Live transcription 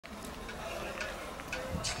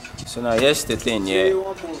So now here's the thing, yeah.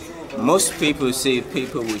 Most people see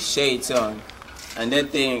people with shades on and they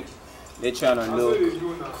think they're trying to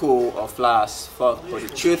look cool or fly as fuck. But the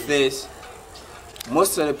truth is,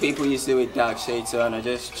 most of the people you see with dark shades on are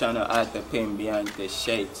just trying to add the pin behind the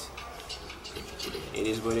shades. It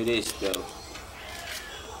is what it is though.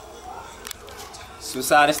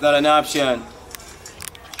 Suicide is not an option.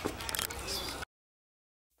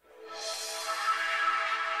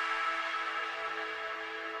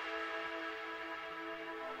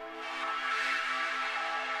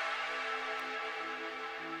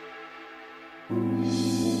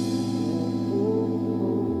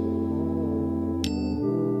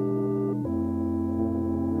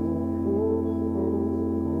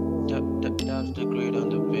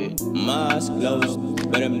 Mask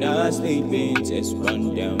closed, but I'm not sleeping, just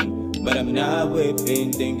run down. But I'm not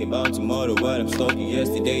whipping, thinking about tomorrow, what I'm stalking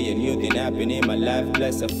yesterday. A new thing happened in my life,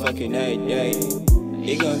 bless a fucking day.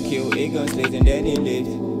 He gon' kill, he gon' slit, and then he lives.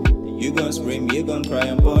 You gon' scream, you gon' cry,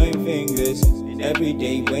 I'm pointing fingers. Every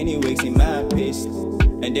day when he wakes, he mad pissed.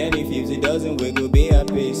 And then he feels it doesn't wake, will be a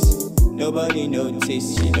piss. Nobody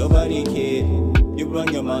noticed, nobody cared. You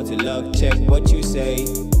run your mouth to luck, check what you say.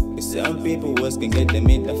 Some people words can get them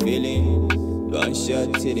in the feeling.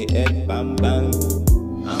 Gunshot to the head, bam bam.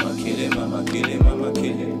 I'ma kill him, I'ma kill him, I'ma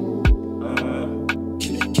kill him.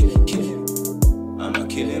 Kill him, kill him, kill him. I'ma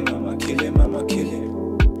kill him, I'ma kill him, I'ma kill him.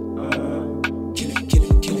 Kill him, kill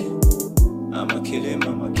him, kill him. I'ma kill him,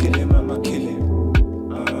 I'ma kill him, I'ma kill him.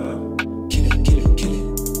 Kill him, kill him, kill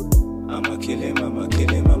him. I'ma kill him, I'ma kill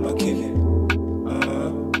him, I'ma kill him.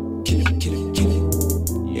 Kill him, kill him, kill him.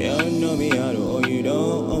 Yeah, I know me, I don't owe you,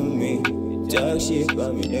 don't own me. Talk shit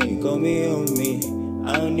about me, then you call me on me.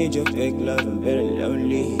 I don't need your fake love, I'm very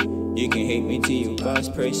lonely. You can hate me till you pass,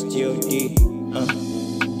 praise G.O.D.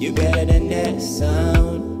 You better than that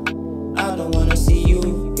sound. I don't wanna see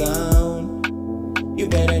you gone. You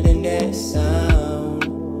better than that sound.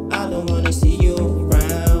 I don't wanna see you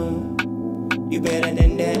around. You better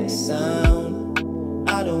than that sound.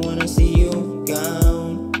 I don't wanna see you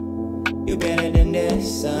gone. You better than that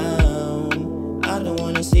sound. I don't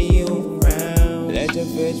wanna see you around. Let your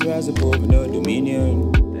faith rise above no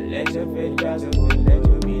dominion. Let your faith rise above no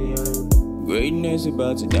dominion. Greatness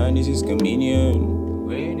about to dine, this is communion.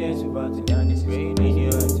 Greatness about to dine, this is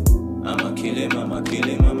communion. I'ma kill him, I'ma kill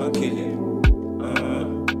him, I'ma kill him.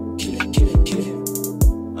 Kill him, kill him, kill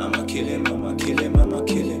him. I'ma kill him, I'ma kill him, I'ma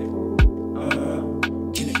kill him.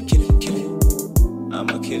 Kill him, kill him, kill him.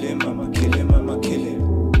 I'ma kill him, I'ma kill him, I'ma kill him.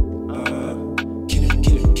 Kill him,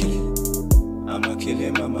 kill him, kill him. I'ma kill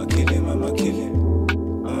him, I'ma kill him, I'ma kill him.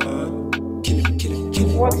 Kill him, kill him, kill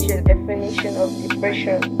him. What's your definition of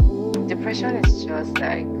depression? Depression is just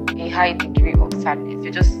like a high degree of sadness.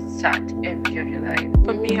 You're just sad every day of your life.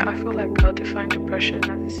 For me, I feel like I'll define depression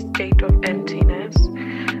as a state of emptiness,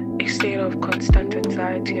 a state of constant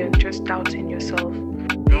anxiety and just doubting yourself.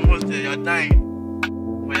 You're almost there, you're dying.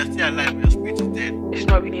 But you're still alive, your spirit is dead. It's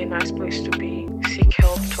not really a nice place to be. Seek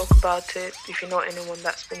help, talk about it. If you know anyone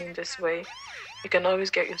that's been in this way, you can always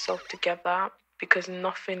get yourself together, because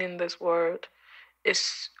nothing in this world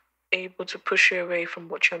is able to push you away from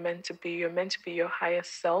what you're meant to be. You're meant to be your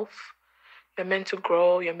highest self. You're meant to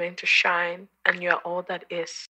grow, you're meant to shine, and you're all that is.